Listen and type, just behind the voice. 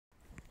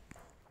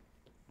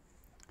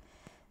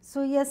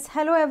So yes,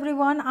 hello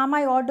everyone. Am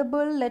I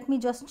audible? Let me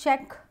just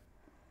check.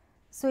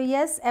 So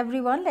yes,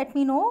 everyone, let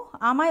me know.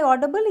 Am I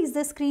audible? Is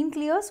the screen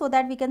clear so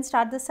that we can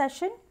start the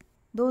session?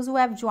 Those who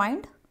have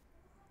joined.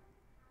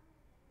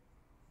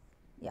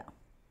 Yeah.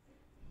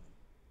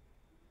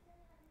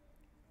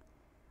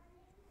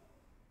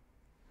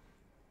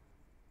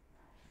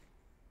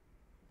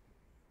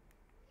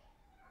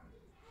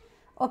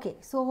 Okay,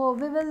 so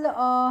we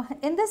will,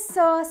 in this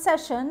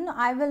session,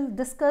 I will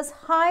discuss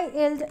high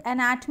yield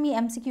anatomy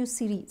MCQ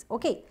series.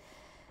 Okay.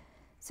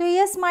 So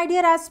yes, my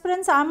dear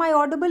aspirants, am I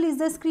audible? Is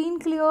the screen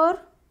clear?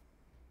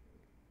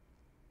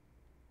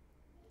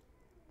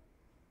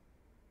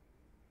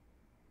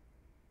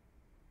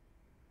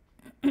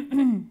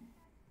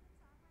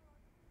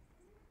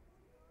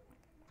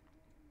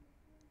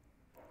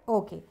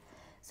 Okay.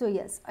 So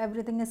yes,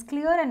 everything is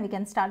clear and we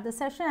can start the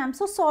session. I'm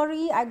so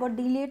sorry I got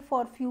delayed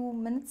for a few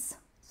minutes.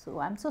 So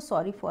I'm so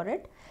sorry for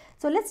it.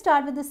 So let's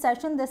start with this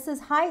session. This is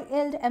high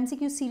yield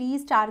MCQ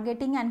series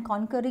targeting and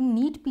conquering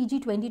NEET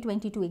PG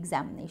 2022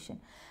 examination.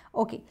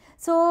 Okay,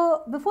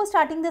 so before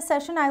starting the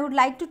session, I would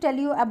like to tell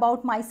you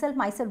about myself,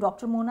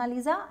 Dr.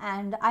 Monalisa,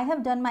 and I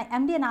have done my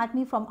MD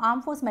Anatomy from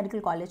Armed Force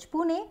Medical College,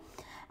 Pune.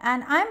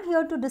 And I am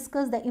here to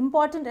discuss the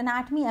important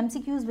anatomy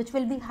MCQs which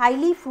will be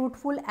highly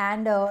fruitful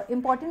and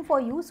important for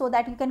you so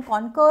that you can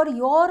conquer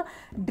your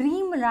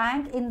dream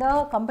rank in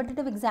the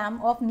competitive exam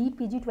of NEET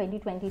PG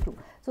 2022.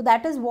 So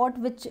that is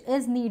which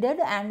is needed,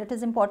 and it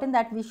is important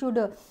that we should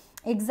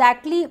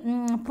exactly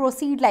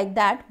proceed like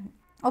that.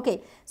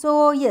 Okay,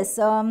 so yes,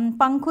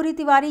 Pankhuri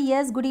Tiwari,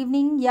 yes, good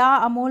evening.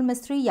 Yeah, Amol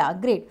Mistry, yeah,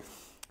 great.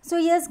 So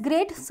yes,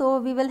 great. So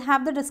we will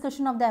have the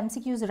discussion of the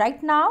MCQs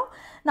right now.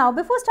 Now,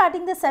 before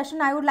starting the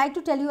session, I would like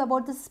to tell you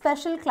about the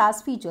special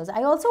class features.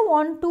 I also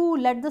want to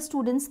let the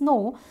students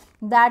know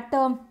that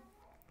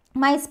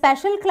my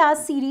special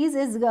class series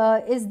is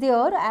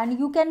there, and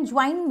you can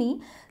join me.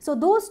 So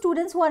those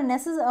students who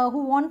are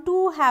who want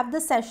to have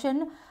the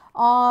session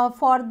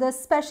for the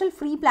special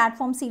free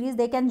platform series,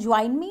 they can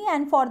join me,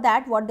 and for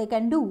that what they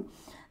can do,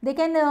 they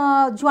can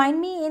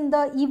join me in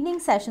the evening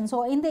session.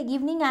 So in the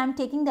evening I am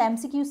taking the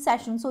MCQ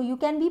session, so you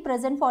can be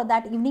present for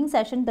that evening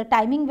session. The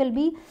timing will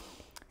be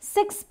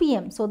 6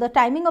 p.m. So the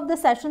timing of the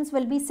sessions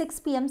will be 6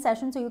 p.m.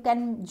 session, so you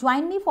can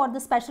join me for the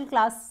special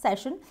class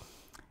session.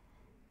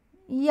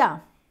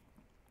 Yeah,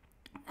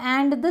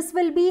 and this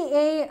will be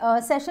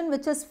a session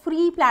which is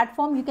free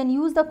platform. You can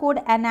use the code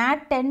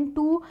ANAT10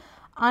 to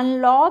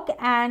unlock,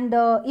 and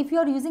if you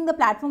are using the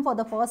platform for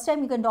the first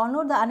time, you can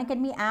download the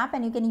Unacademy app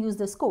and you can use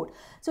this code.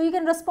 So you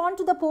can respond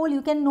to the poll,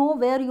 you can know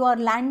where you are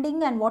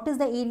landing and what is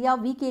the area,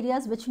 weak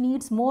areas which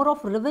needs more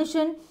of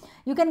revision.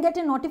 You can get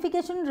a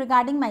notification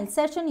regarding my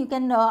session. You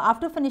can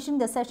after finishing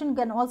the session, you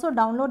can also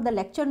download the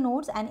lecture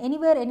notes and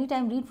anywhere,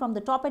 anytime read from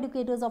the top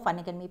educators of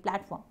Unacademy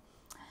platform.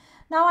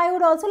 Now, I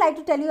would also like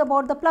to tell you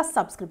about the plus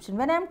subscription.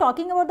 When I am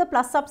talking about the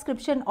plus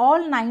subscription,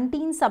 all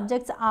 19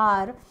 subjects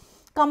are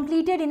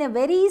completed in a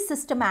very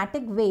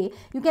systematic way.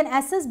 You can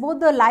access both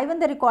the live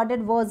and the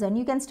recorded version.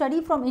 You can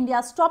study from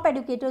India's top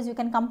educators. You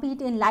can compete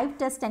in live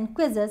tests and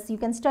quizzes. You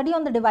can study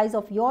on the device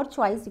of your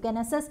choice. You can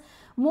access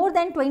more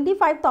than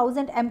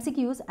 25,000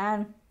 MCQs,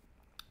 and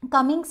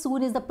coming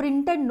soon is the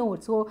printed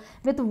notes. So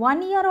with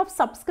 1 year of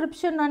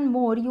subscription and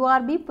more, you are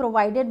be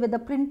provided with the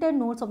printed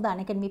notes of the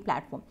Unacademy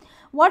platform.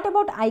 What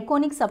about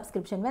iconic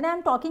subscription? When I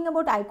am talking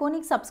about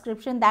iconic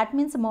subscription, that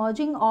means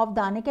merging of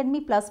the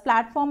Unacademy Plus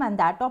platform and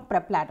that of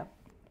Prep Ladder.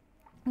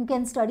 You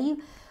can study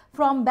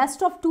from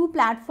best of two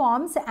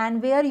platforms,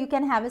 and where you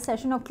can have a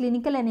session of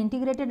clinical and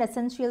integrated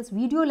essentials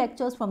video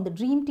lectures from the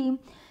dream team.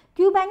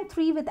 QBank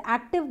 3 with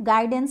active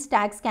guidance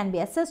tags can be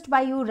assessed by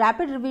you,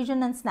 rapid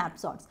revision and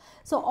snapshots.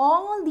 So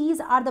all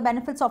these are the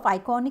benefits of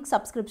iconic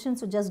subscription.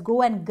 So just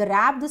go and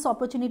grab this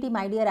opportunity,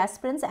 my dear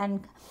aspirants,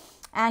 and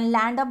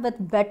land up with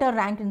better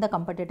rank in the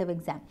competitive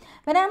exam.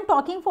 When I am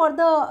talking for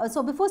the,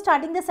 so before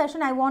starting the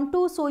session, I want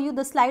to show you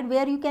the slide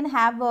where you can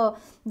have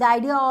the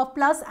idea of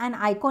plus and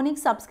iconic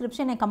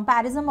subscription. A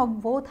comparison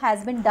of both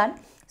has been done.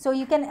 So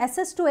you can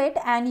access to it,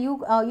 and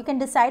you can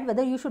decide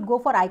whether you should go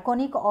for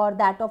iconic or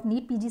that of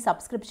NEET PG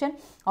subscription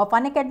of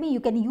Unacademy.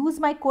 You can use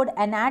my code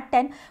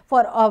ANAT10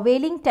 for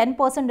availing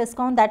 10%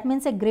 discount. That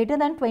means a greater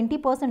than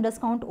 20%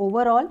 discount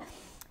overall.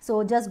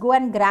 So just go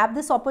and grab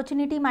this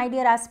opportunity, my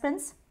dear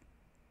aspirants.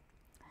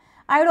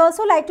 I would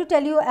also like to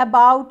tell you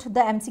about the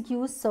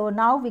MCQs. So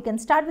now we can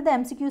start with the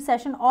MCQ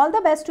session. All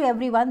the best to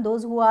everyone,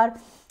 those who are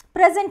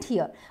present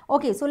here.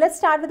 Okay, so let's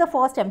start with the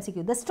first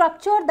MCQ. The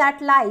structure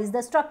that lies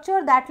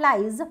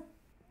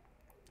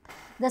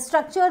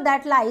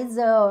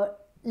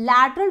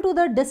lateral to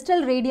the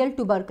distal radial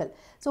tubercle.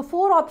 So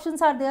 4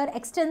 options are there: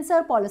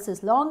 extensor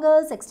pollicis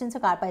longus, extensor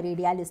carpi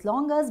radialis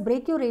longus,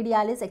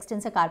 brachioradialis,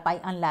 extensor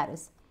carpi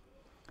unlaris.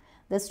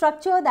 The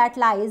structure that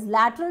lies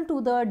lateral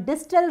to the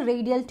distal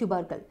radial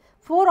tubercle.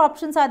 4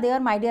 options are there,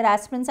 my dear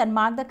aspirants, and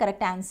mark the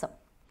correct answer.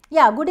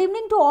 Yeah, good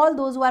evening to all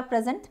those who are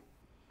present.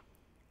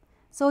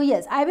 So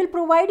yes, I will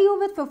provide you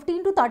with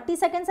 15 to 30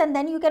 seconds and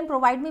then you can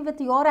provide me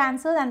with your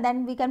answer and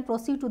then we can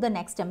proceed to the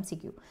next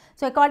MCQ.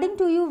 So according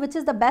to you, which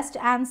is the best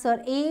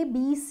answer, A,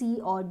 B, C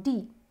or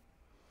D?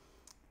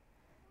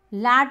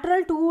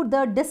 Lateral to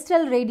the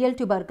distal radial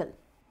tubercle.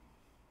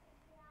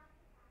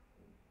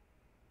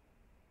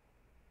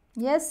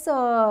 Yes,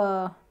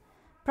 Prakhar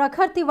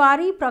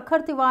Tiwari,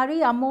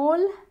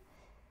 Amol,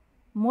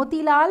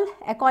 Motilal,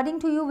 according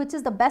to you, which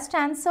is the best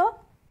answer?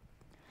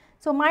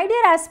 So my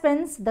dear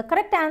aspirants, the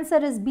correct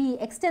answer is B,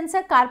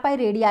 extensor carpi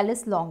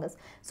radialis longus.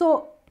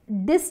 So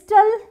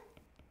distal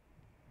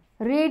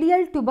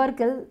radial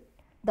tubercle,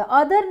 the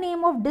other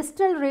name of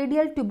distal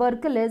radial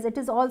tubercle is, it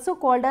is also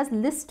called as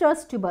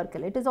Lister's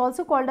tubercle. It is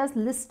also called as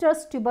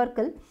Lister's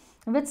tubercle,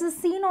 which is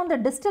seen on the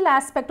distal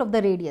aspect of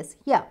the radius.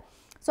 Yeah.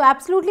 So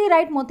absolutely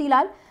right,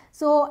 Motilal.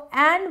 So,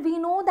 and we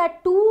know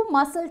that two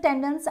muscle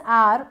tendons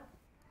are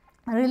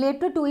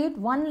related to it,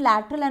 one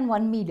lateral and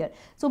one medial.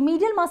 So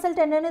medial muscle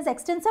tendon is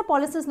extensor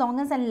pollicis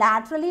longus and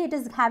laterally it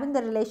is having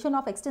the relation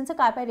of extensor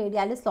carpi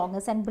radialis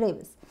longus and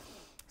brevis.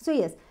 So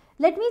yes,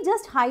 let me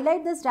just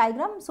highlight this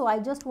diagram. So I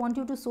just want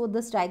you to show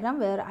this diagram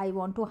where I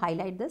want to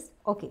highlight this.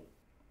 Okay.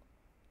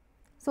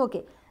 So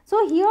okay.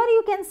 So here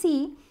you can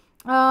see,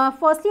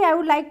 firstly I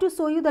would like to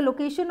show you the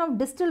location of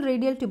distal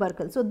radial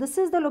tubercle. So this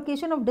is the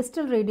location of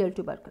distal radial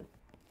tubercle,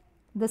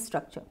 this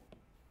structure.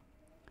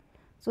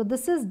 So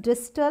this is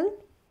distal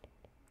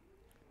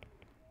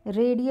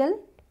radial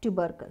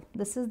tubercle.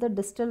 This is the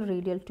distal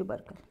radial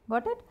tubercle.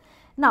 Got it?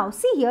 Now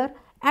see here,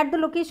 at the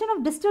location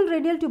of distal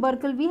radial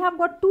tubercle, we have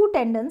got two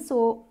tendons.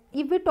 So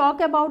if we talk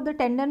about the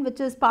tendon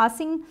which is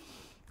passing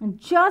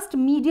just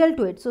medial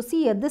to it. So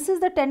see here, this is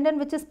the tendon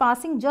which is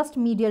passing just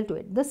medial to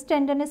it. This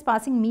tendon is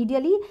passing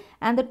medially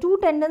and the two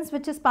tendons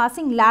which is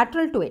passing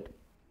lateral to it.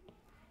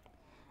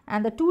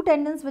 And the two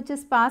tendons which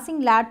is passing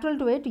lateral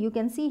to it, you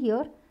can see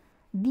here,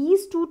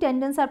 these two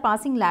tendons are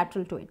passing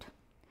lateral to it.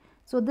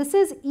 So this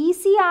is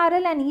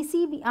ECRL and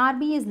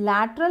ECRB is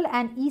lateral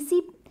and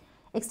EC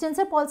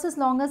extensor pollicis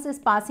longus is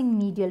passing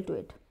medial to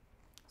it.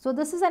 So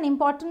this is an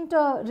important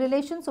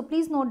relation. So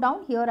please note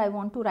down here, I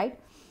want to write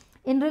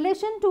in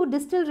relation to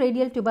distal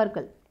radial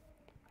tubercle.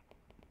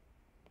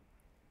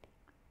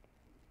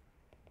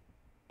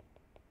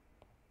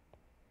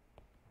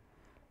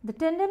 The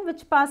tendon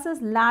which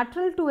passes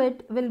lateral to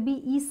it will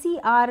be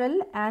ECRL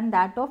and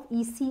that of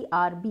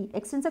ECRB,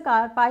 extensor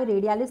carpi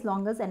radialis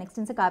longus and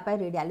extensor carpi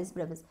radialis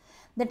brevis.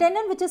 The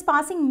tendon which is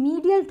passing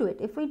medial to it,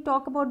 if we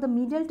talk about the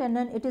medial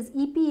tendon, it is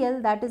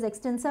EPL, that is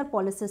extensor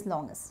pollicis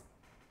longus.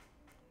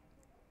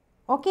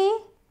 Okay.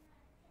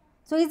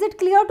 So is it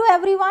clear to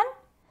everyone?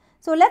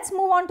 So let's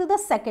move on to the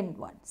second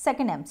one,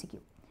 second MCQ.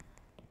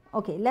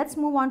 Okay, let's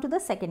move on to the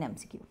second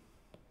MCQ.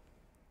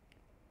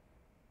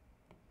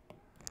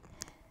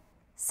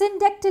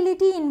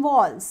 Syndactylity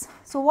involves.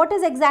 So what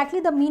is exactly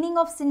the meaning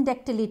of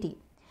syndactylity?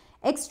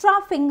 Extra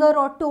finger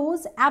or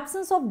toes,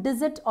 absence of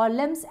digit or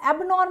limbs,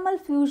 abnormal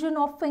fusion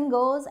of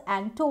fingers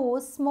and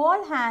toes,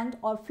 small hand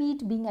or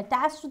feet being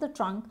attached to the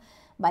trunk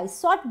by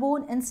short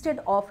bone instead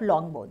of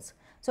long bones.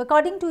 So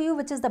according to you,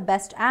 which is the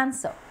best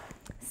answer?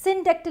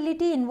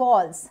 Syndactylity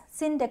involves.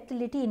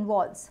 Syndactylity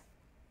involves.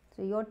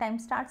 So your time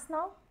starts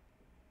now.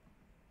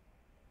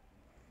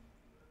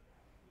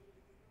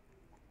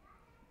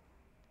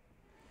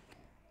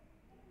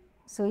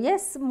 So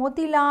yes,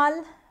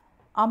 Motilal,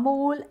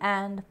 Amol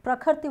and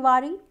Prakhar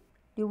Tiwari, do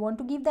you want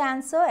to give the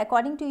answer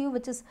according to you,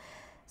 which is,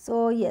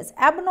 so yes,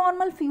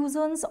 abnormal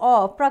fusions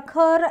of,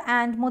 Prakhar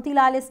and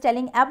Motilal is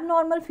telling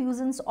abnormal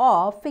fusions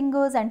of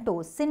fingers and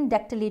toes,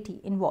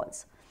 syndactylity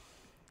involves.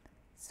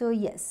 So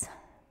yes,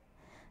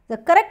 the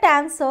correct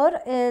answer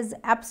is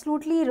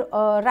absolutely,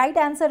 right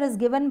answer is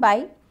given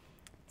by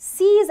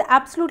C is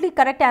absolutely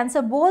correct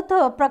answer. Both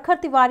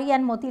Prakhar Tiwari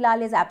and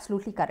Motilal is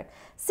absolutely correct.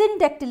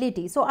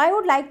 Syndactylity. So I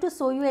would like to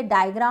show you a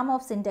diagram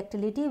of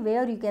syndactylity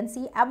where you can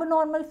see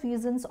abnormal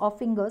fusions of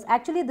fingers.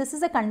 Actually, this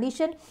is a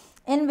condition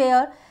in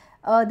where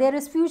there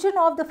is fusion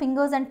of the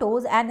fingers and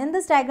toes, and in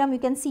this diagram you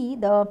can see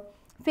the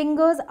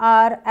fingers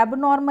are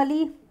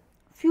abnormally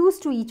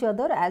fused to each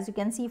other, as you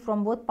can see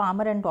from both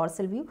palmar and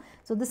dorsal view.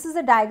 So this is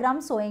a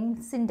diagram showing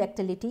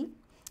syndactylity.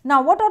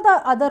 Now, what are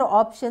the other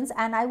options?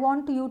 And I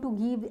want you to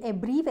give a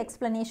brief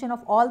explanation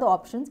of all the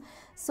options.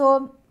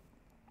 So,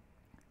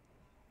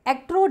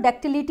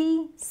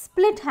 ectrodactylity,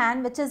 split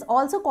hand, which is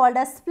also called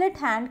as split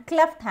hand,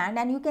 cleft hand,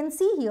 and you can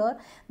see here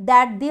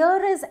that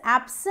there is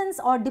absence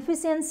or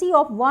deficiency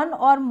of one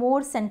or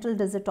more central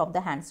digit of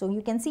the hand. So,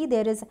 you can see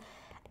there is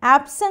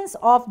absence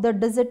of the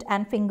digit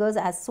and fingers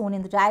as shown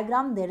in the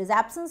diagram. There is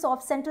absence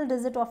of central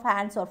digit of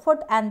hands or foot,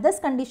 and this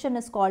condition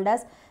is called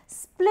as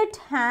split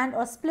hand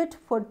or split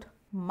foot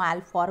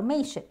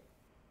malformation.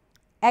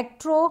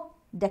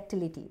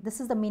 Ectrodactylity.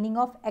 This is the meaning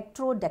of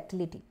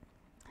ectrodactylity.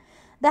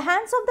 The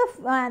hands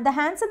and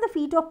the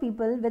feet of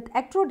people with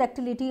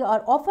ectrodactylity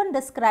are often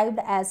described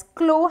as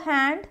claw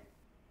hand,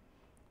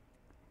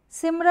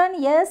 Simran,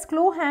 yes,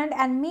 claw hand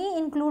and may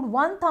include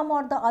one thumb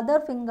or the other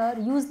finger,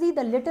 usually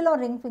the little or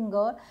ring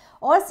finger,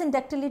 or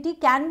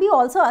syndactylity can be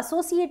also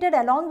associated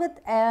along with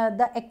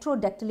the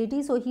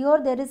ectrodactylity. So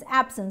here there is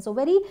absence. So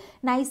very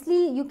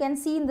nicely you can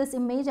see in this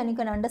image and you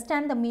can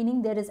understand the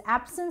meaning. There is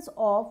absence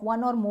of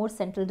one or more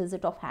central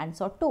digit of hands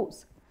or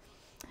toes.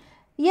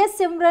 Yes,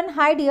 Simran,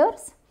 hi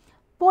dears.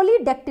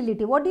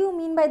 Polydactylity. What do you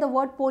mean by the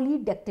word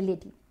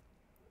polydactylity?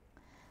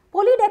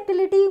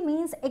 Polydactylity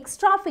means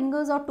extra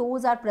fingers or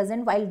toes are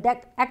present, while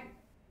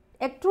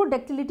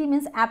ectrodactylity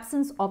means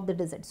absence of the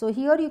digit. So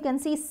here you can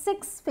see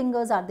 6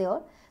 fingers are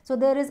there. So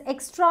there is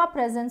extra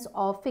presence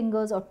of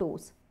fingers or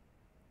toes.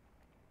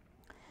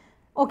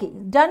 Okay,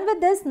 done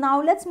with this.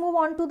 Now let's move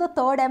on to the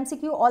third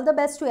MCQ. All the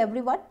best to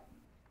everyone.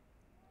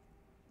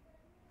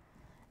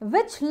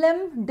 Which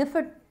limb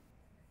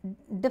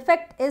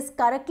defect is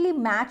correctly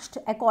matched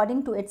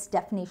according to its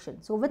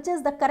definition? So which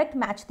is the correct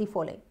match the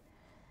following?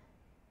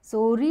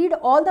 So read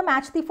all the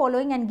match the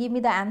following and give me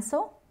the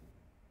answer.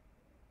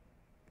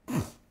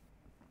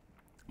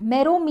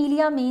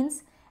 Meromelia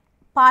means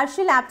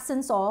partial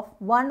absence of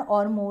one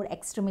or more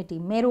extremity.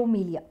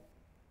 Meromelia.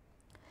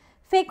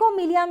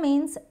 Phacomelia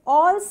means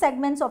all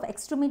segments of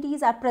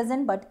extremities are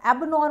present but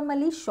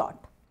abnormally short.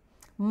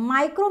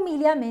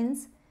 Micromelia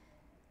means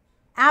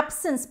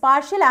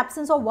partial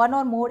absence of one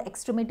or more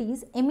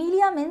extremities.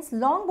 Amelia means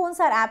long bones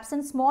are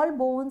absent, small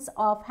bones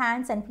of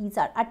hands and feet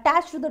are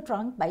attached to the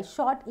trunk by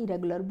short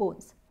irregular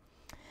bones.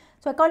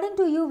 So according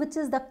to you, which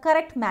is the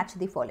correct match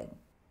the following?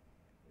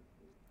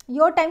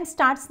 Your time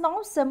starts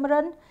now.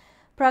 Simran,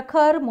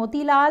 Prakhar,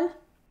 Motilal,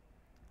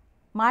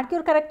 mark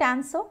your correct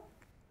answer.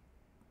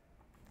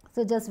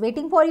 So just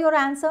waiting for your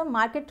answer,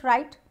 mark it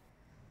right.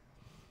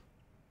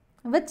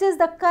 Which is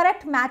the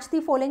correct match the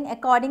following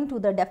according to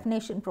the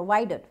definition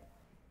provided?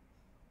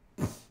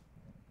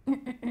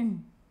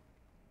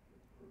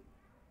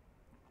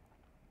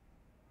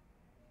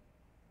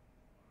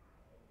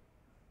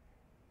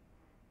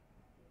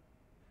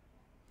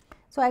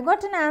 So I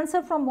got an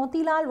answer from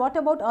Motilal. What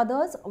about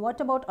others? What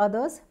about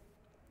others?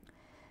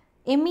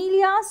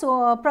 Amelia.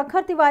 So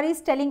Prakhar Tiwari is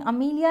telling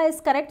Amelia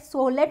is correct.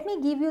 So let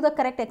me give you the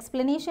correct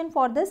explanation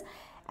for this.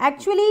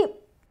 Actually,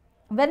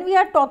 when we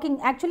are talking,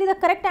 actually the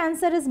correct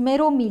answer is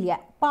meromelia.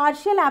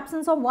 Partial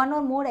absence of one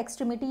or more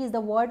extremity is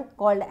the word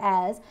called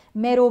as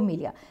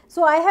meromelia.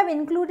 So I have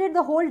included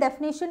the whole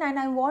definition and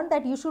I want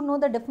that you should know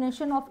the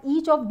definition of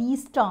each of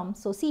these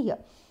terms. So see here.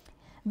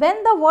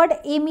 When the word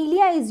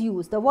amelia is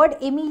used, the word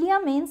amelia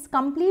means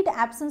complete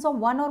absence of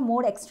one or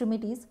more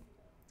extremities.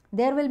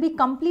 There will be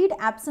complete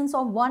absence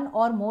of one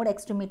or more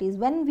extremities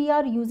when we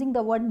are using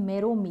the word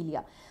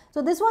meromelia.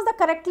 So this was the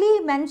correctly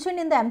mentioned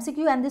in the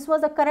MCQ and this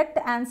was the correct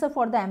answer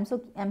for the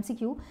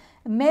MCQ.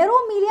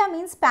 Meromelia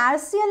means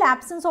partial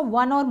absence of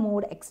one or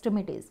more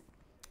extremities.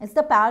 It's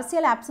the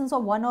partial absence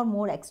of one or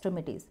more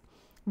extremities.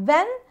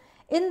 When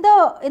in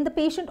the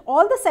patient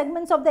all the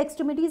segments of the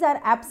extremities are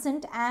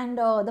absent and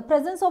the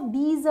presence of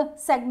these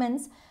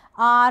segments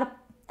are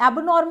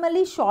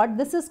abnormally short,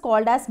 this is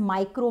called as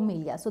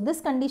micromelia. So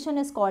this condition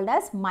is called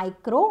as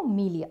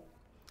micromelia.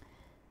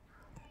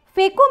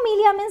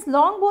 Phacomelia means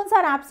long bones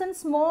are absent,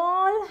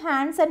 small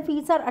hands and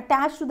feet are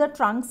attached to the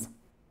trunks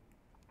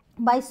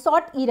by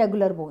short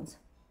irregular bones.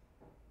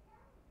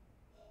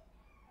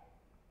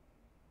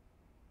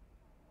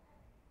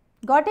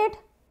 Got it?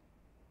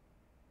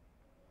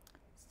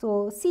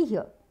 So see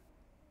here.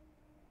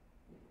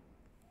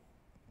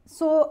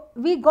 So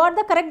we got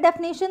the correct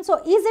definition. So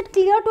is it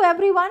clear to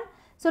everyone?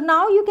 So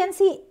now you can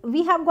see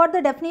we have got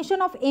the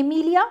definition of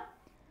amelia.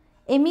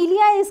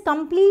 Amelia is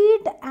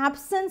complete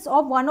absence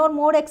of one or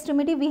more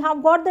extremity. We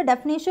have got the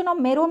definition of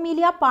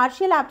meromelia,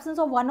 partial absence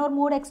of one or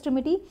more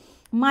extremity.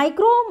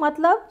 Micro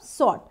matlab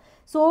short.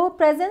 So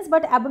presence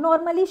but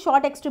abnormally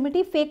short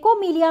extremity.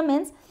 Phacomelia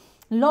means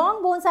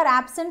long bones are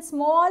absent,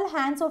 small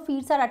hands or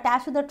feet are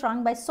attached to the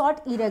trunk by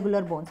short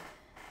irregular bones.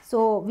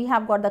 So we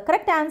have got the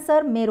correct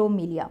answer,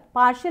 meromelia,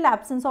 partial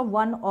absence of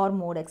one or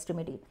more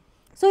extremity.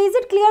 So is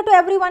it clear to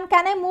everyone?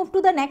 Can I move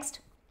to the next?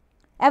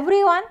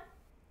 Everyone?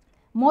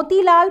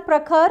 Motilal,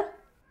 Prakhar,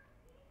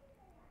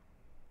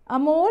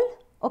 Amol.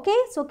 Okay,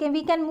 so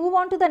we can move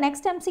on to the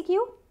next MCQ.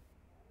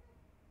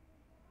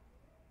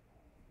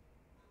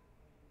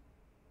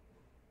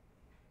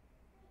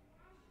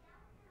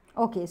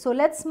 Okay, so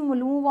let's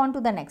move on to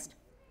the next.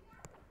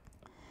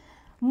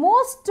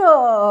 Most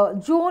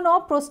zone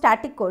of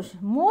prostatic question,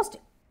 most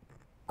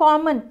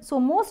common,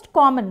 so most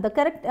common, the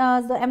correct,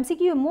 the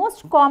MCQ,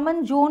 most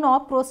common zone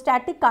of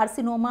prostatic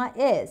carcinoma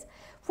is,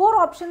 4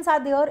 options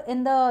are there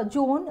in the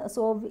zone.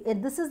 So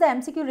this is the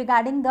MCQ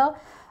regarding the,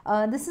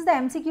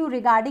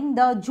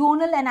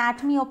 zonal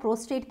anatomy of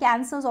prostate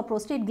cancers or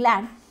prostate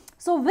gland.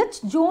 So which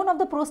zone of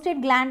the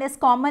prostate gland is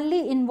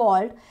commonly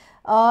involved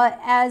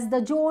as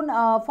the zone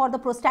for the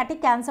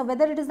prostatic cancer,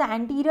 whether it is the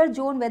anterior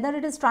zone, whether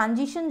it is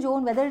transition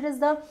zone, whether it is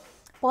the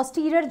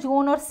posterior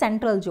zone or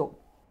central zone.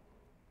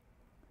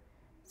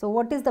 So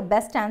what is the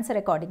best answer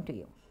according to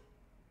you?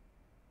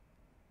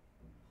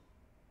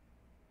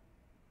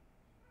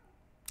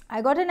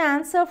 I got an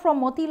answer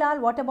from Motilal.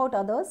 What about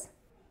others?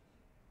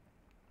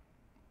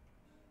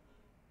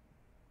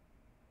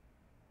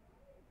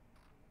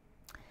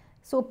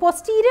 So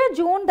posterior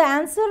zone, the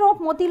answer of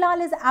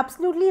Motilal is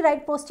absolutely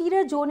right.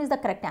 Posterior zone is the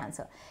correct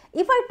answer.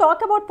 If I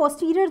talk about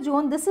posterior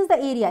zone, this is the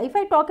area. If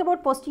I talk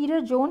about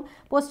posterior zone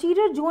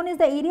is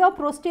the area of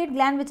prostate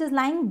gland which is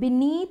lying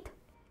beneath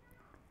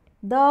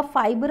the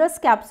fibrous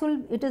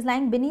capsule. It is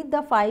lying beneath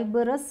the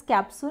fibrous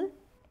capsule.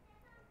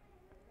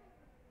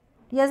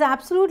 Yes,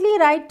 absolutely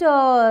right,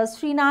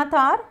 Srinath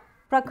R.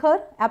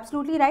 Prakhar,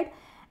 absolutely right.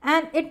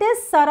 And it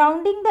is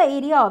surrounding the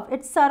area of,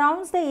 it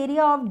surrounds the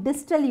area of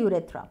distal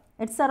urethra.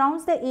 It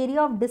surrounds the area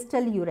of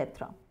distal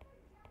urethra.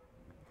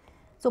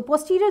 So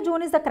posterior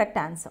zone is the correct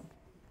answer.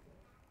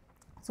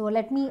 So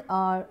let me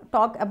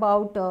talk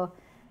about the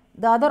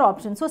other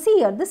option. So see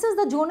here, this is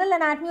the zonal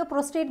anatomy of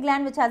prostate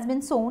gland which has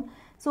been shown.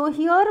 So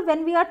here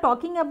when we are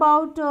talking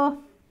about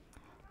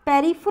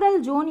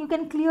peripheral zone, you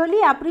can clearly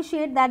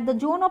appreciate that the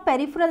zone of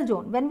peripheral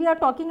zone, when we are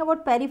talking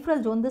about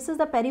peripheral zone, this is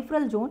the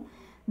peripheral zone.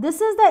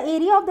 This is the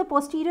area of the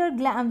posterior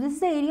gland, this is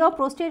the area of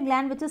prostate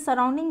gland which is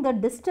surrounding the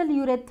distal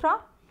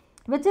urethra,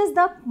 which is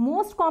the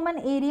most common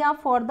area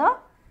for the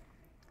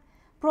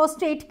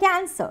prostate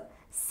cancer.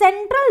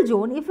 Central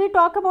zone, if we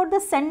talk about the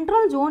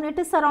central zone, it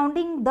is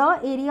surrounding the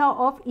area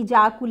of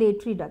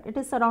ejaculatory duct. It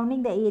is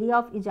surrounding the area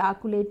of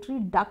ejaculatory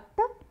duct.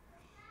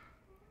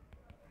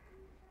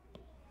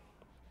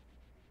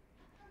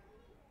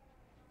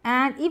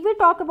 And if we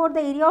talk about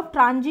the area of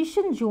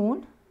transition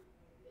zone,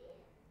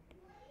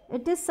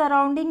 it is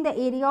surrounding the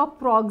area of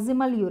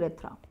proximal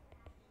urethra.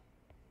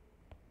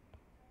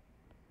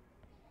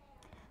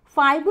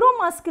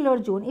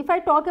 Fibromuscular zone, if I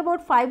talk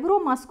about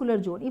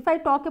fibromuscular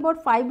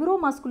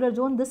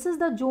zone, this is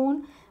the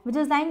zone which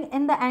is lying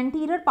in the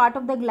anterior part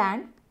of the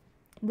gland.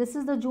 This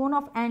is the zone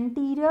of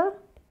anterior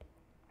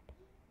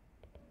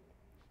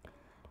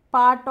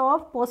part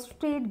of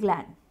prostate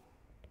gland.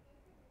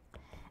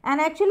 And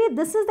actually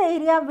this is the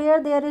area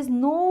where there is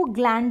no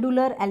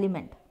glandular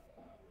element.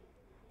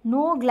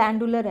 No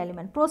glandular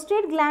element.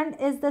 Prostate gland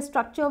is the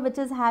structure which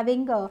is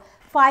having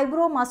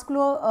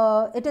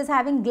fibromuscular, it is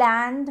having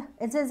gland,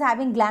 it is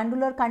having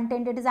glandular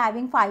content, it is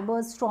having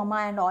fibers,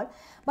 stroma and all.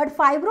 But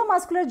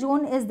fibromuscular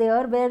zone is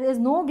there where there is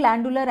no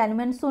glandular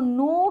element, so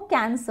no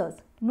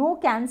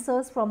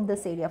cancers from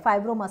this area,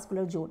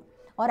 fibromuscular zone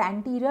or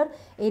anterior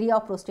area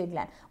of prostate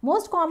gland.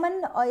 Most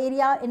common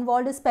area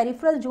involved is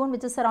peripheral zone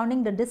which is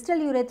surrounding the distal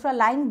urethra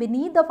lying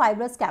beneath the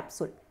fibrous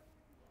capsule.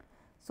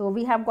 So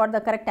we have got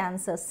the correct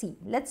answer C.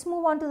 Let's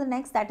move on to the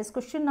next, that is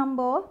question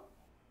number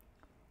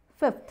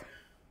 5th.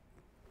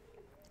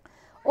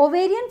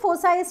 Ovarian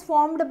fossa is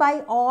formed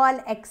by all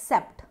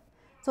except.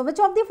 So which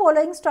of the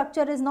following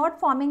structure is not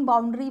forming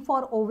boundary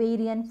for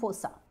ovarian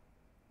fossa?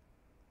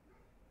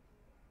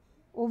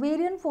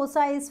 Ovarian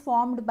fossa is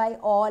formed by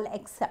all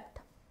except.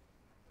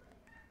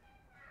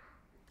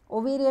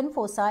 Ovarian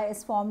fossa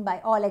is formed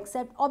by all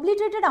except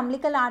obliterated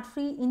umbilical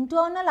artery,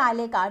 internal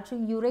iliac artery,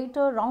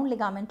 ureter, round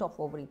ligament of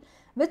ovary.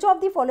 Which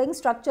of the following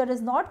structure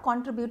is not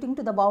contributing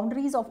to the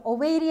boundaries of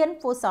ovarian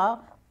fossa?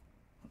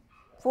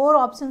 4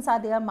 options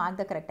are there, mark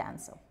the correct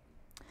answer.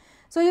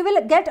 So you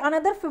will get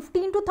another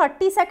 15 to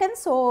 30 seconds.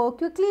 So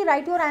quickly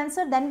write your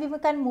answer, then we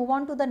can move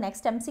on to the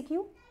next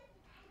MCQ.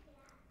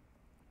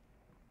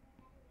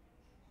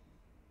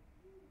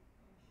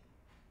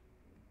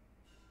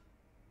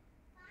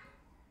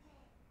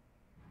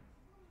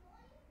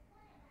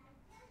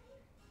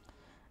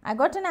 I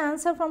got an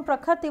answer from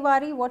Prakhar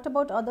Tiwari. What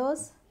about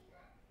others?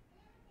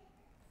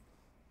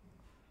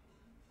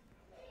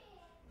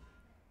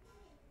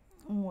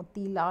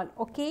 Motilal,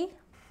 okay.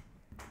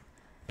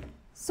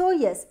 So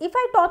yes, if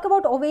I talk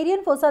about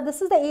ovarian fossa,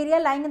 this is the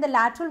area lying in the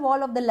lateral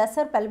wall of the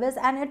lesser pelvis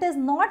and it is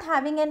not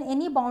having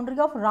any boundary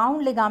of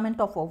round ligament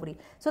of ovary.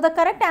 So the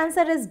correct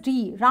answer is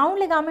D. Round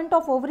ligament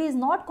of ovary is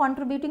not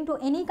contributing to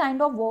any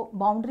kind of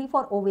boundary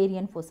for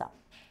ovarian fossa.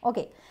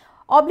 Okay.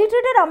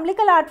 Obliterated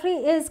umbilical artery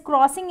is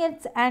crossing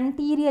it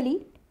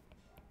anteriorly.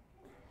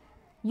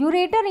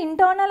 Ureter,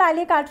 internal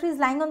iliac artery is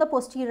lying on the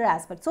posterior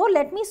aspect. So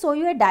let me show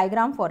you a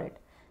diagram for it.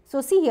 So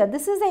see here,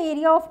 this is the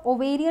area of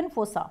ovarian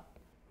fossa.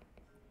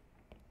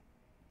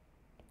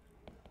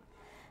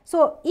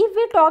 So if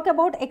we talk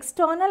about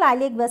external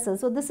iliac vessel,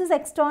 so this is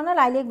external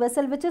iliac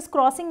vessel which is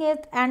crossing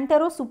it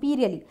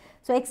anterosuperiorly.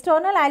 So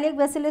external iliac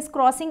vessel is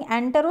crossing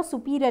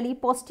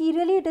anterosuperiorly,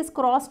 posteriorly it is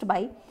crossed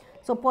by,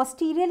 so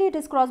posteriorly it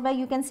is crossed by,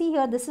 you can see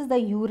here, this is the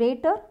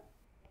ureter.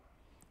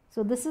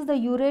 So this is the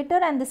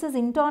ureter and this is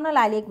internal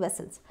iliac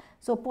vessels.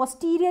 So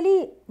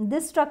posteriorly,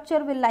 this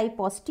structure will lie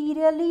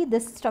posteriorly,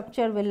 this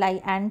structure will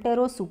lie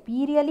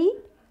anterosuperiorly.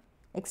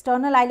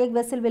 External iliac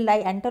vessel will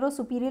lie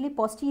anterosuperiorly,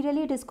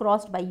 posteriorly it is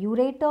crossed by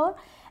ureter,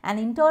 and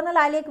internal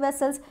iliac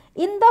vessels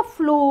in the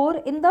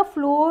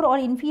floor or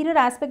inferior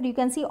aspect you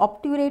can see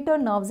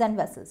obturator nerves and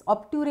vessels,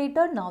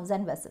 obturator nerves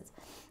and vessels.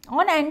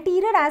 On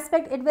anterior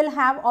aspect it will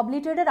have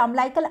obliterated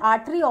umbilical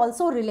artery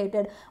also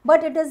related,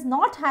 but it is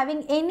not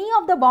having any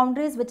of the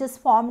boundaries which is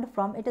formed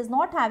from, it is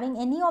not having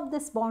any of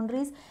these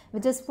boundaries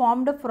which is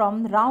formed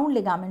from round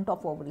ligament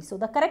of ovary. So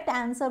the correct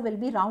answer will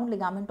be round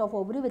ligament of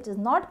ovary, which is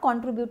not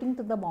contributing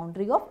to the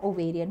boundary of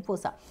ovarian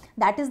fossa.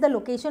 That is the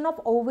location of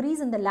ovaries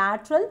in the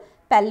lateral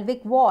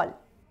pelvic wall.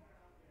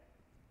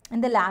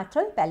 in the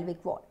lateral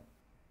pelvic wall.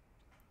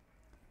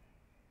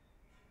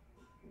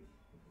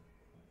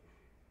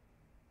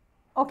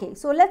 Okay,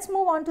 so let's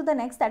move on to the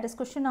next, that is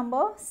question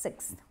number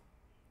 6.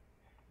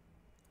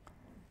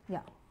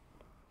 Yeah.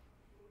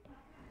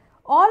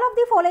 All of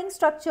the following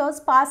structures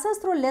passes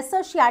through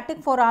lesser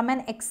sciatic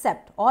foramen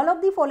except. All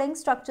of the following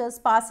structures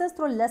passes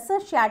through lesser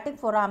sciatic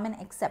foramen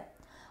except.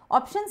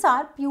 Options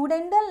are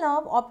pudendal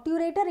nerve,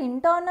 obturator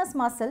internus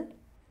muscle,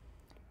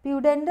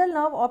 pudendal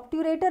nerve,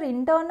 obturator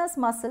internus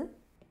muscle,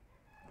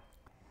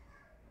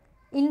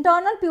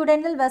 internal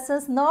pudendal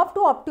vessels, nerve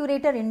to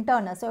obturator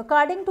internus. So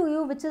according to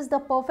you, which is the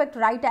perfect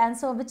right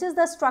answer? Which is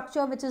the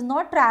structure which is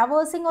not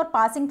traversing or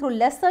passing through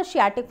lesser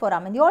sciatic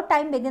foramen? Your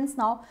time begins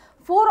now.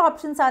 4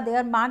 options are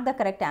there. Mark the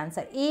correct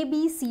answer. A,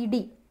 B, C,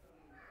 D.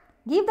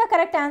 Give the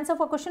correct answer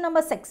for question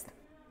number 6.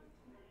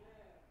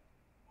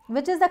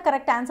 Which is the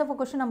correct answer for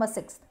question number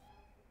 6?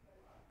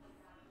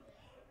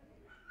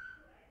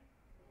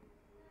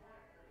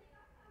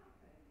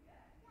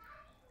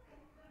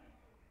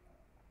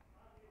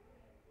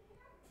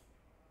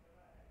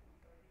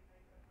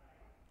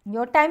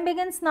 Your time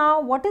begins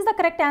now. What is the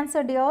correct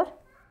answer, dear?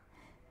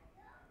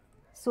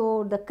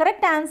 So the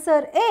correct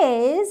answer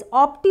is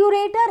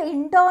obturator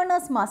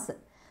internus muscle.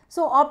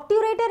 So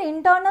obturator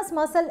internus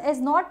muscle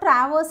is not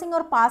traversing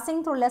or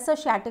passing through lesser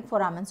sciatic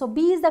foramen. So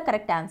B is the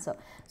correct answer.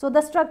 So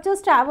the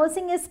structures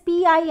traversing is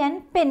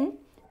PIN, pin,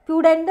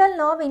 pudendal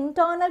nerve,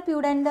 internal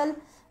pudendal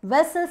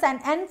vessels, and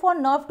N for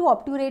nerve to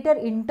obturator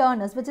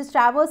internus, which is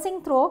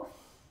traversing through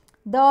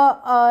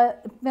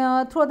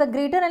the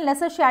greater and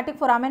lesser sciatic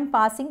foramen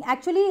passing.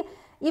 Actually,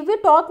 if we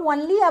talk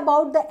only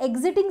about the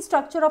exiting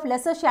structure of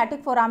lesser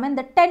sciatic foramen,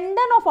 the tendon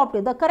of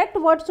obturator, the correct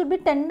word should be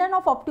tendon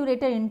of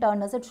obturator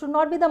internus. It should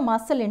not be the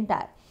muscle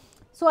entire.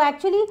 So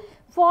actually,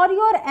 for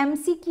your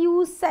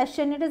MCQ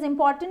session, it is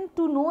important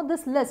to know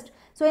this list.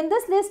 So in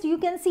this list, you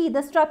can see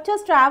the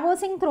structures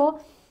traversing through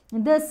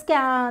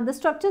the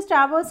structures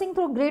traversing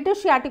through greater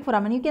sciatic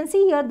foramen. You can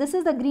see here, this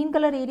is the green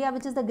color area,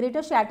 which is the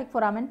greater sciatic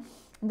foramen.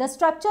 The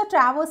structure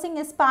traversing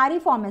is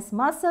piriformis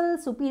muscle,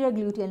 superior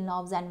gluteal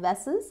nerves and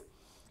vessels,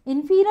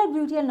 inferior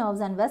gluteal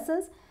nerves and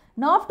vessels,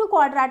 nerve to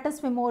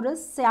quadratus femoris,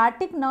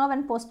 sciatic nerve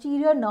and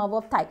posterior nerve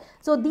of thigh.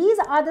 So these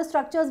are the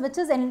structures which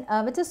is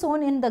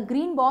shown in the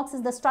green box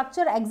is the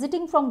structure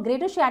exiting from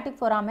greater sciatic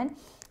foramen.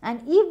 And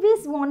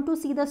if we want to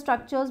see the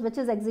structures which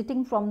is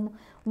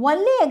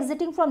only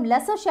exiting from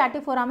lesser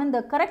sciatic foramen,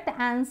 the correct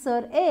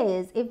answer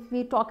is, if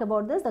we talk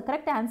about this, the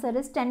correct answer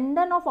is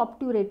tendon of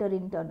obturator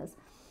internus.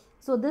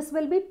 So this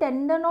will be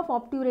tendon of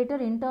obturator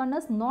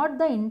internus, not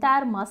the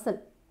entire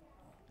muscle.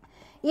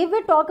 If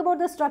we talk about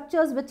the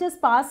structures which is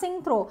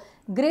passing through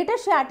greater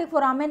sciatic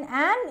foramen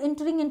and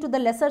entering into the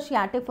lesser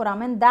sciatic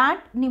foramen,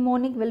 that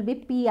mnemonic will be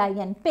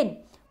PIN, pin.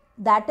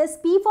 That is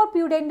P for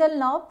pudendal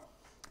nerve,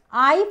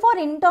 I for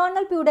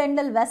internal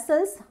pudendal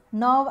vessels,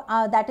 nerve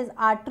that is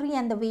artery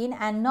and the vein,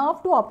 and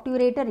nerve to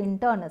obturator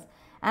internus,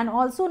 and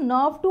also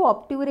nerve to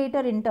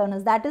obturator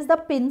internus, that is the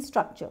pin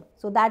structure.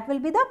 So that will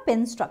be the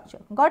pin structure.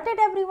 Got it,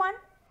 everyone?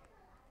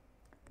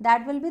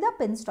 That will be the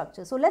pin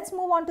structure. So let's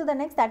move on to the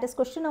next, that is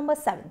question number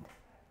 7.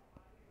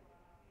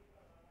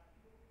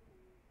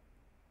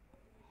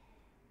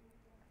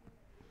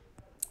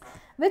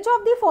 Which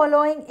of the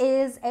following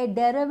is a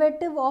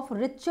derivative of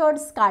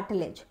Richard's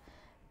cartilage?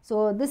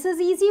 So this is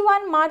easy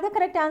one. Mark the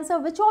correct answer.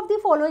 Which of the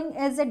following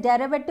is a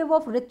derivative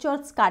of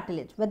Richard's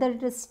cartilage? Whether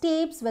it is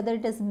stapes, whether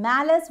it is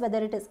malleus,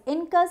 whether it is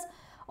incus,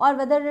 or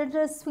whether it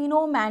is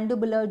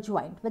sphenomandibular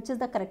joint. Which is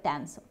the correct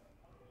answer?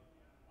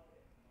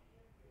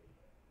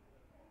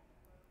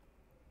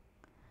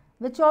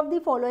 Which of the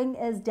following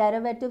is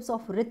derivatives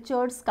of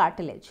Richard's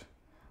cartilage?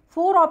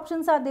 4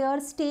 options are there: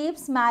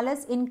 stapes,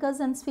 malleus, incus,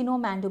 and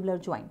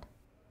sphenomandibular joint.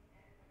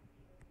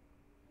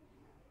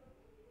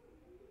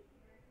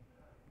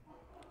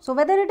 So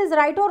whether it is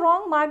right or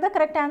wrong, mark the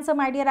correct answer,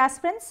 my dear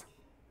aspirants.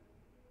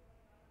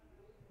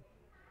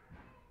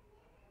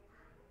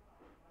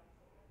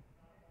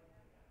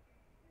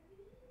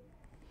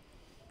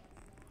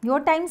 Your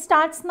time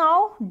starts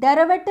now.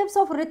 Derivatives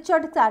of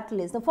Richard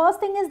cartilage. The first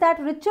thing is that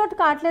Richard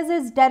cartilage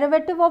is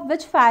derivative of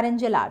which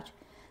pharyngeal arch?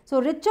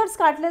 So Richard's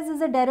cartilage is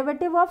a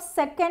derivative of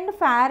second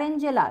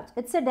pharyngeal arch.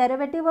 It's a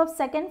derivative of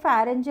second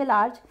pharyngeal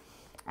arch.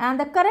 And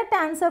the correct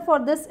answer for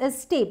this is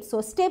stapes. So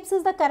stapes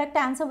is the correct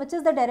answer, which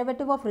is the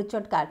derivative of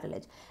Richard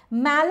cartilage.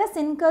 Malleus,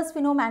 incus,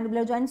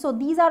 sphenomandibular joint. So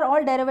these are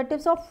all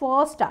derivatives of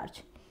first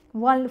arch.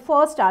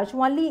 First arch.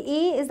 Only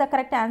A is the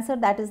correct answer,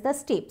 that is the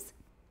stapes.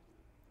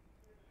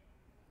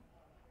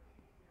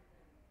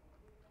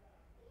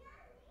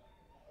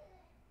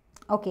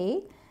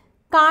 Okay.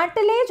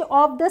 Cartilage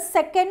of the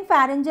second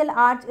pharyngeal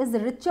arch is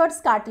Richard's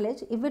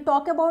cartilage. If we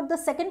talk about the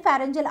second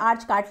pharyngeal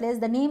arch cartilage,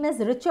 the name is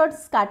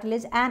Richard's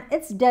cartilage and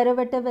its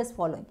derivative is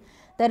following.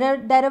 The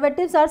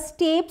derivatives are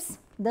stapes,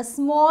 the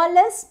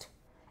smallest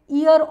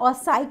ear or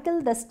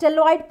cycle, the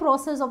styloid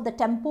process of the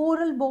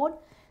temporal bone,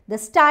 the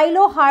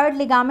stylohyoid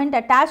ligament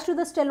attached to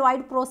the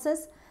styloid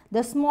process,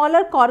 the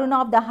smaller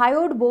corona of the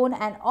hyoid bone,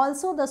 and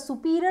also the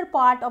superior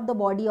part of the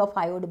body of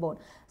hyoid bone.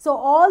 So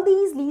all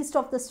these list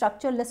of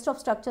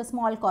structure,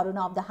 small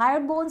corona of the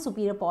hyoid bone,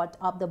 superior part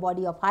of the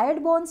body of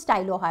hyoid bone,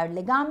 stylohyoid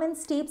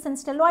ligaments, stapes and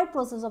styloid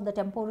process of the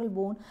temporal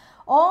bone.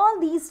 All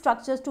these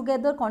structures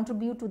together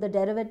contribute to the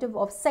derivative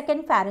of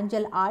second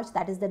pharyngeal arch,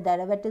 that is the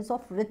derivatives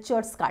of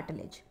Richard's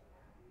cartilage.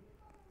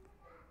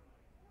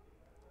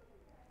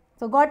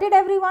 So got it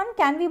everyone?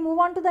 Can we move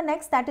on to the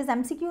next, that is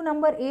MCQ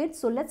number 8.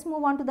 So let's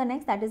move on to the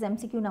next, that is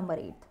MCQ number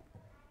 8.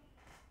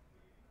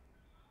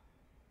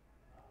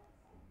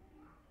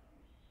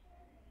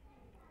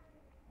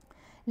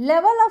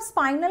 Level of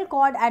spinal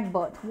cord at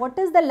birth. What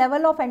is the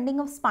level of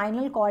ending of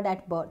spinal cord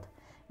at birth?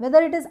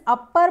 Whether it is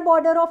upper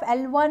border of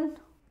L1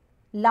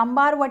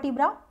 lumbar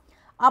vertebra,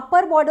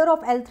 upper border of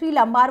L3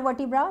 lumbar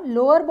vertebra,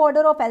 lower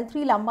border of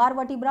L3 lumbar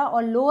vertebra,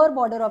 or lower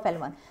border of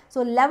L1.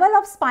 So level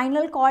of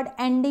spinal cord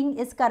ending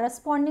is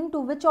corresponding to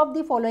which of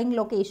the following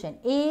location?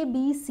 A,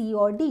 B, C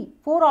or D.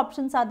 4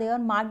 options are there.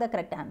 Mark the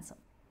correct answer.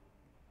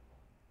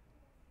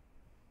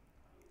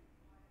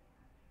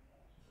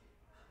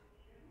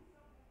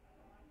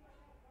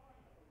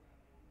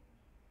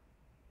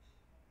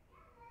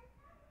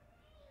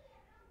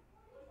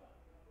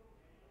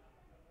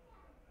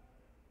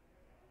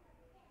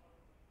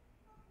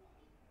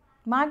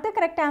 Mark the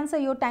correct answer.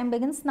 Your time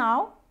begins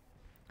now.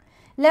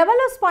 Level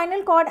of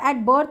spinal cord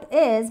at birth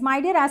is,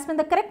 my dear aspirant,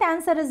 the correct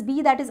answer is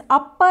B, that is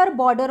upper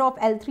border of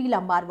L3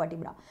 lumbar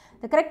vertebra.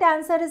 The correct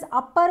answer is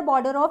upper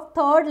border of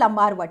 3rd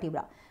lumbar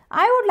vertebra.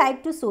 I would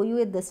like to show you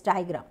with this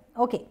diagram.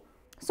 Okay.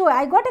 So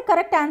I got a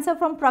correct answer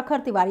from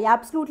Prakhar Tiwari.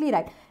 Absolutely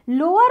right.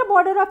 Lower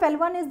border of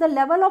L1 is the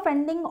level of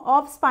ending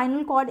of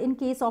spinal cord in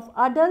case of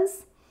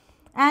adults,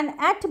 and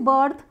at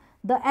birth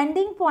the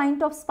ending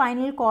point of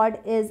spinal cord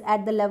is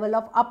at the level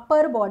of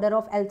upper border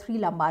of L3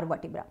 lumbar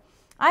vertebra.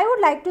 I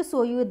would like to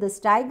show you this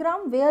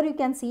diagram where you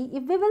can see,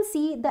 if we will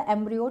see the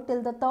embryo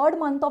till the 3rd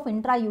month of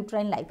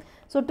intrauterine life.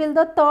 So till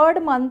the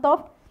 3rd month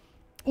of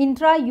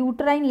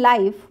intrauterine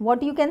life,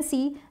 what you can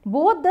see,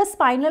 both the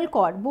spinal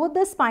cord,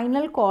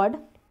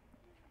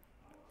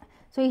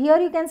 so here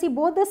you can see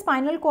both the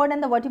spinal cord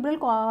and the vertebral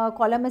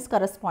column is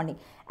corresponding.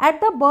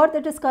 At the birth,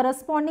 it is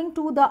corresponding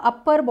to the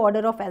upper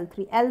border of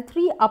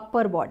L3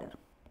 upper border.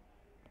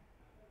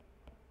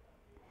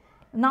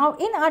 Now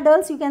in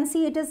adults, you can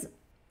see it is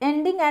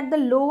ending at the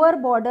lower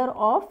border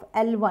of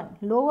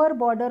L1,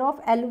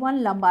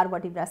 lumbar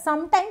vertebra.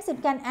 Sometimes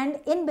it can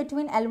end in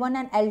between L1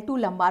 and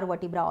L2 lumbar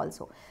vertebra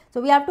also. So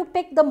we have to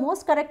pick the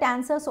most correct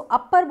answer. So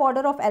upper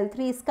border of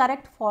L3 is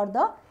correct for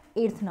the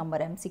 8th number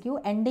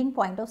MCQ, ending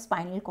point of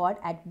spinal cord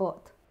at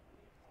birth.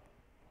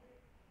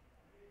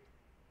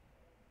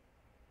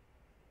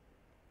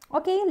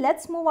 Okay,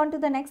 let's move on to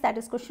the next, that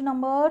is question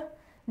number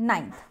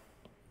 9th.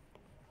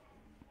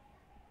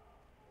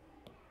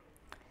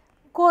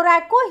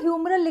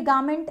 Coracohumeral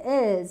ligament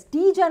is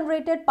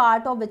degenerated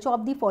part of which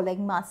of the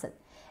following muscle?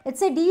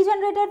 It's a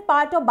degenerated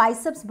part of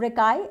biceps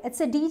brachii,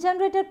 it's a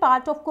degenerated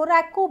part of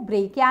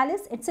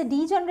coracobrachialis, it's a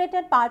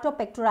degenerated part of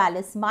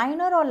pectoralis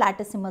minor or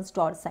latissimus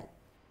dorsi.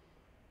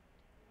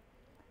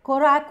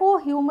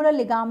 Coracohumeral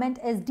ligament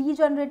is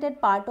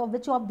degenerated part of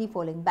which of the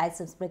following?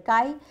 Biceps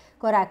brachii,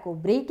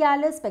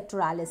 coracobrachialis,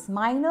 pectoralis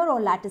minor or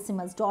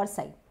latissimus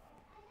dorsi.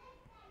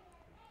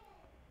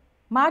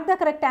 Mark the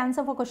correct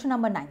answer for question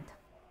number 9th.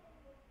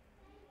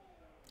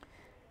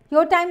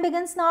 Your time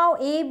begins now.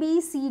 A,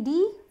 B, C,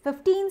 D.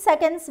 15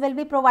 seconds will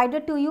be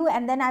provided to you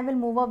and then I will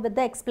move up with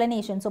the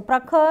explanation. So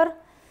Prakhar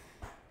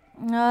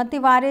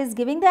Tiwari is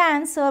giving the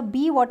answer.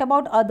 B, what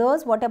about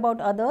others? What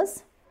about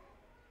others?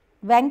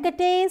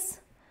 Venkatesh,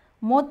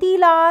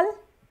 Motilal,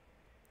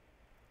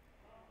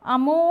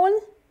 Amol.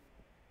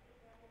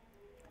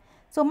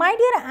 So my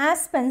dear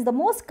aspirants, the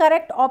most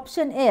correct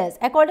option is,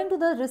 according to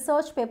the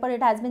research paper,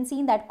 it has been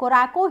seen that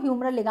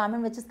coracohumeral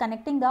ligament, which is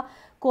connecting the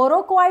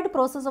coracoid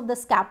process of the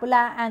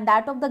scapula and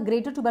that of the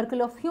greater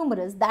tubercle of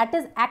humerus, that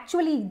is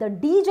actually the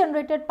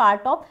degenerated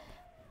part of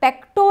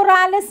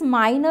pectoralis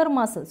minor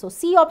muscle. So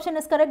C option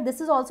is correct.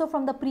 This is also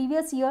from the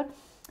previous year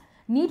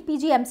NEET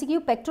PG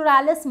MCQ.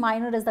 Pectoralis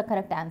minor is the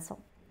correct answer.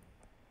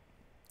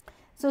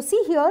 So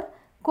see here,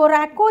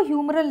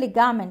 coracohumeral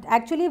ligament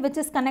actually which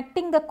is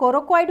connecting the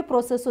coracoid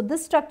process. So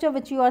this structure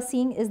which you are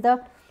seeing is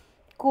the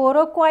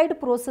coracoid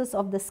process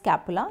of the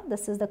scapula.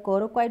 This is the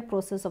coracoid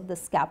process of the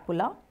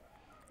scapula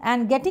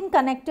and getting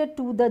connected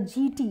to the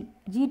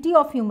GT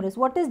of humerus.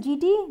 What is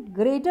GT?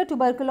 Greater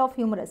tubercle of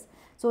humerus.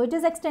 So it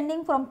is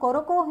extending from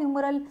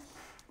coracohumeral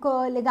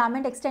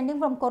ligament, extending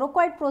from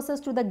coracoid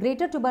process to the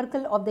greater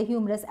tubercle of the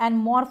humerus, and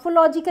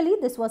morphologically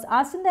this was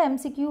asked in the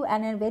MCQ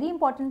and a very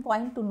important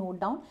point to note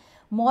down.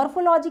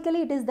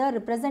 Morphologically, it is the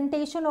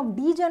representation of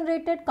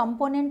degenerated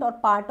component or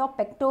part of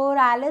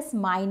pectoralis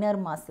minor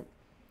muscle.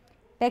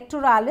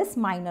 Pectoralis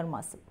minor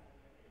muscle.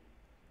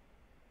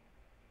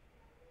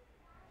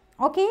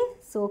 Okay,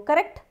 so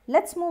correct.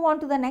 Let's move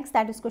on to the next,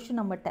 that is question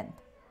number 10.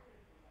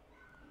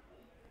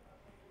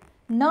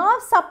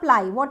 Nerve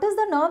supply. What is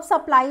the nerve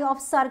supply of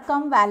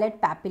circumvallate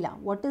papilla?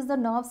 What is the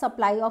nerve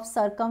supply of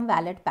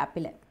circumvallate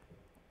papilla?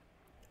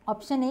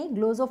 Option A,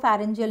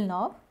 glossopharyngeal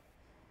nerve,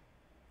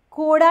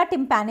 coda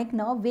tympanic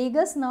nerve,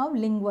 vagus nerve,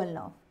 lingual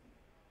nerve.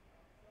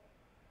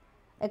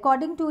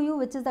 According to you,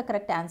 which is the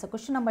correct answer?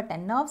 Question number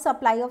 10. Nerve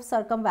supply of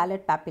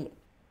circumvallate papillae.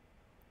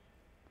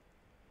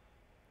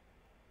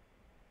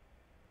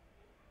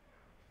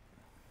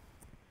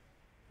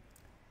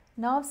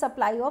 Nerve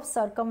supply of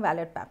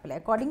circumvallate papillae.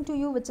 According to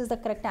you, which is the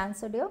correct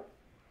answer, dear?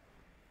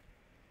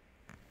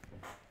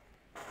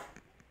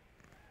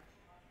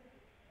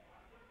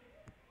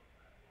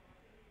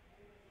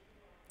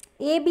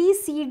 A, B,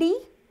 C,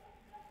 D.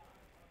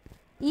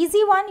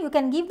 Easy one. You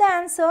can give the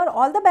answer.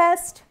 All the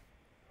best.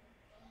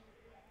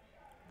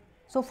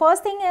 So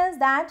first thing is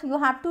that you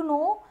have to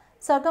know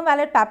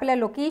circumvallate papilla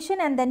location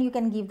and then you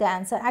can give the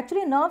answer.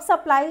 Actually, nerve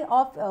supply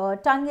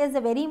of tongue is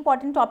a very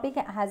important topic,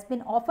 has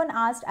been often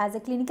asked as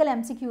a clinical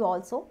MCQ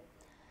also.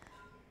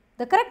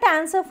 The correct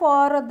answer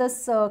for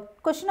this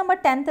question number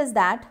 10th is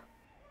that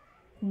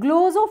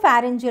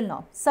glossopharyngeal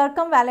nerve,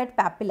 circumvallate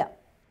papilla.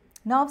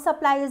 Nerve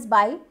supply is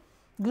by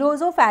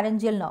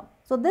glossopharyngeal nerve.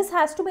 So this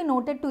has to be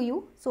noted to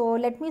you. So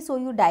let me show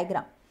you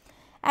diagram.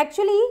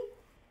 Actually,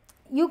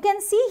 you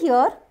can see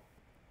here,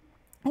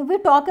 if we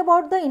talk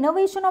about the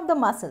innervation of the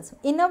muscles,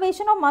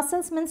 innervation of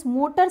muscles means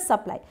motor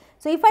supply.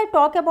 So if I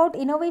talk about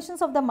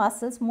innervations of the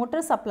muscles,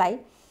 motor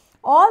supply,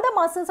 all the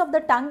muscles of the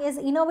tongue is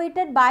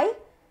innervated by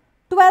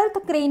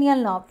 12th cranial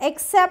nerve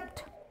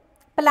except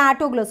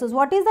platoglossus.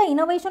 What is the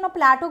innervation of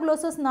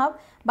platoglossus nerve?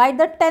 By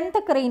the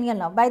 10th cranial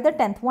nerve, by the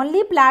 10th.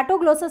 Only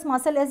platoglossus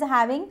muscle is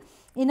having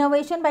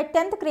innervation by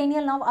 10th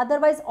cranial nerve,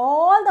 otherwise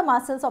all the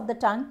muscles of the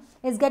tongue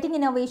is getting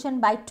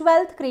innervation by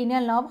 12th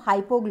cranial nerve,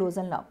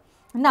 hypoglossal nerve.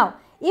 Now,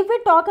 if we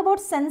talk about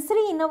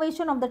sensory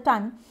innervation of the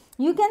tongue,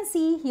 you can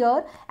see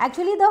here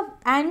actually the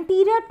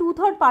anterior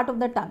 2/3 part of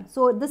the tongue.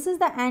 So, this is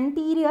the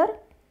anterior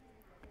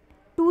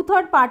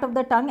 2/3 part of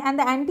the tongue, and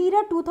the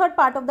anterior 2/3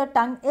 part of the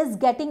tongue is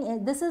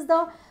getting, this is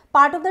the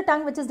part of the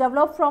tongue which is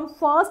developed from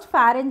first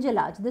pharyngeal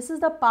arch. This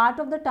is the part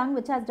of the tongue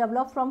which has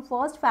developed from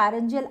first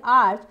pharyngeal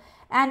arch,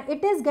 and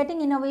it is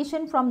getting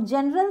innervation from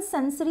general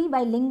sensory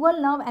by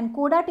lingual nerve, and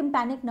coda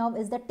tympanic nerve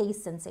is the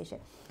taste sensation.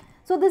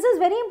 So this is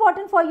very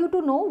important for you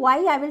to know.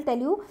 Why? I will tell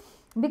you,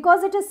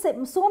 because it is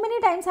so many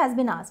times has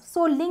been asked.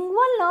 So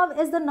lingual nerve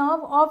is the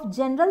nerve of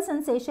general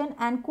sensation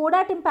and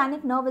coda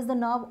tympanic nerve is the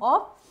nerve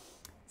of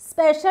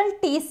special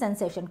taste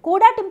sensation.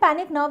 Coda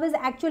tympanic nerve is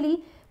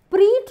actually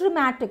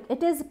pre-traumatic.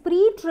 It is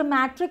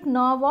pre-traumatic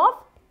nerve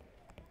of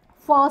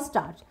first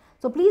arch.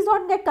 So please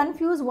don't get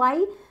confused.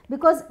 Why?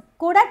 Because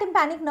coda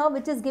tympanic nerve,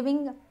 which is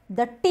giving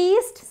the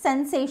taste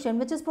sensation,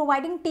 which is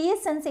providing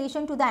taste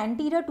sensation to the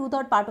anterior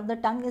 2/3 part of the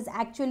tongue, is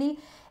actually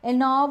a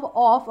nerve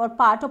of or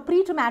part of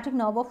pre-traumatic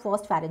nerve of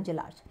first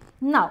pharyngeal arch.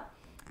 Now,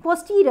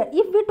 posterior,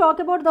 if we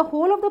talk about the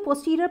whole of the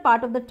posterior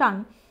part of the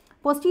tongue,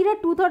 posterior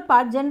 2/3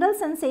 part, general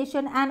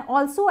sensation, and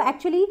also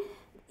actually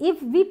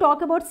if we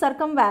talk about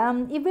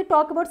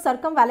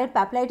circumvallate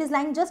papilla, it is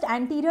lying just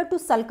anterior to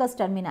sulcus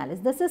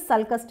terminalis. This is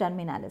sulcus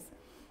terminalis.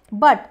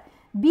 But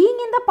being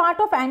in the part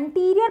of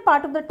anterior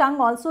part of the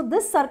tongue also,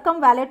 this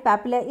circumvallate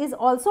papilla is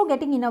also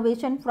getting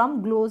innervation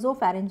from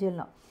glossopharyngeal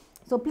nerve.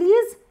 So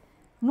please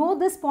know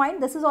this point.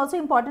 This is also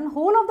important.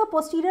 Whole of the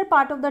posterior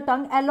part of the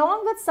tongue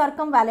along with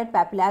circumvallate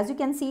papilla, as you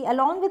can see,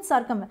 along with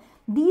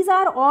these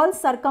are all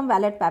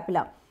circumvallate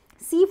papilla.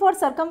 C for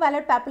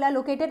circumvallate papilla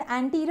located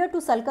anterior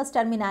to sulcus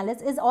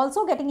terminalis is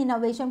also getting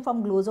innervation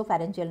from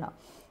glossopharyngeal nerve.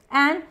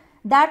 And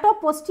that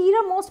of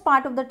posterior most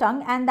part of the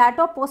tongue and that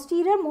of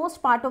posterior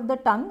most part of the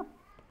tongue,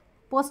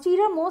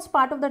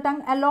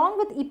 along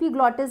with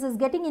epiglottis is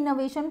getting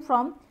innervation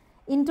from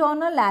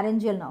internal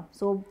laryngeal nerve.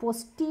 So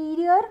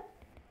posterior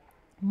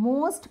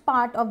most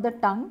part of the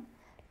tongue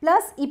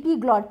plus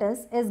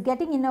epiglottis is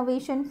getting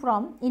innervation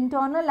from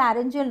internal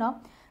laryngeal nerve.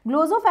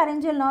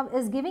 Glossopharyngeal nerve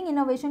is giving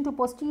innervation to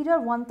posterior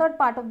 1/3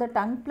 part of the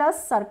tongue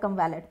plus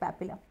circumvallate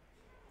papilla.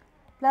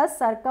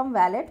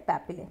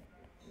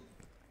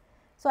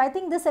 So I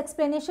think this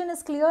explanation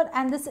is clear,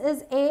 and this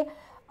is a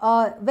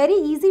very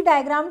easy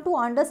diagram to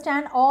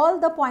understand all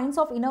the points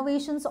of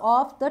innervations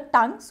of the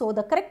tongue. So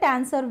the correct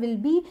answer will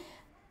be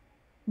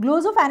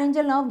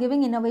glossopharyngeal nerve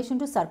giving innervation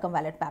to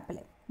circumvallate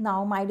papilla.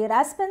 Now, my dear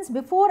aspirants,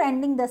 before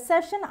ending the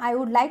session, I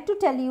would like to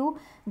tell you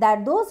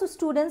that those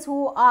students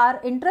who are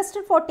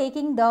interested for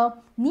taking the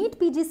NEET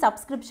PG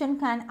subscription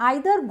can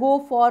either go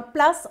for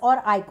Plus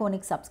or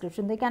Iconic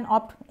subscription. They can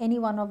opt any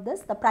one of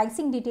this. The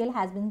pricing detail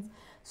has been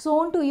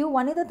shown to you.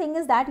 One of the thing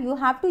is that you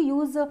have to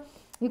use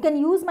you can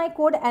use my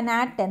code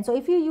ANAT10. So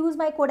if you use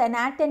my code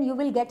ANAT10, you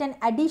will get an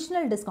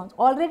additional discount.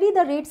 Already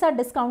the rates are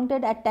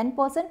discounted at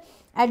 10%,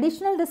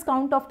 additional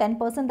discount of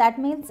 10%. That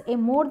means a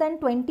more than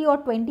 20 or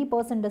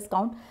 20%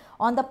 discount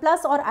on the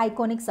Plus or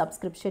Iconic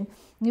subscription.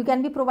 You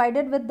can be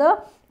provided with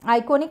the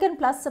Iconic and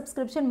Plus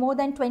subscription more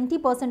than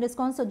 20%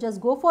 discount. So just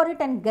go for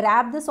it and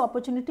grab this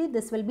opportunity.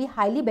 This will be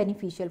highly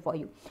beneficial for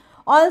you.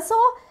 Also,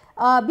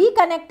 Be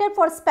connected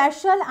for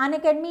special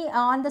Unacademy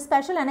on the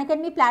special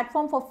Unacademy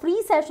platform for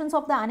free sessions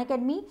of the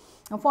Unacademy.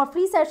 For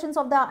free sessions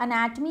of the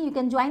anatomy, you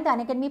can join the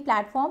Unacademy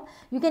platform.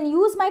 You can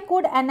use my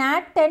code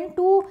ANAT10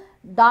 to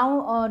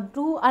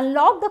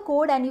unlock the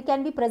code, and you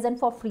can be present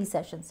for free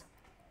sessions.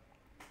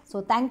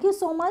 So thank you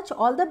so much.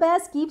 All the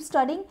best. Keep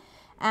studying,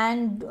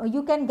 and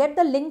you can get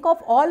the link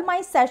of all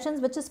my sessions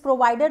which is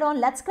provided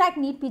on Let's Crack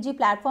NEET PG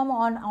platform,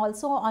 on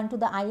also onto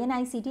the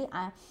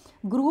INICT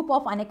group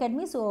of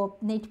Unacademy, so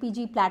NEET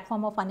PG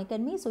platform of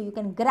Unacademy. So you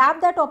can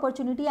grab that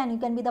opportunity and you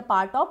can be the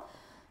part of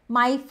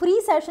my free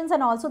sessions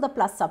and also the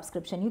plus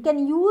subscription. You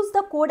can use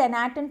the code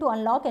ANAT10 to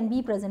unlock and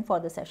be present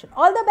for the session.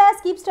 All the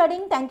best. Keep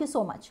studying. Thank you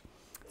so much.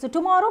 So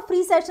tomorrow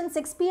free session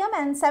 6 PM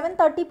and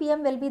 7:30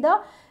 PM will be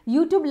the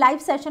YouTube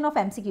live session of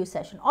MCQ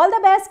session. All the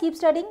best. Keep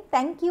studying.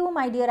 Thank you,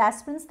 my dear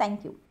aspirants.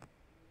 Thank you.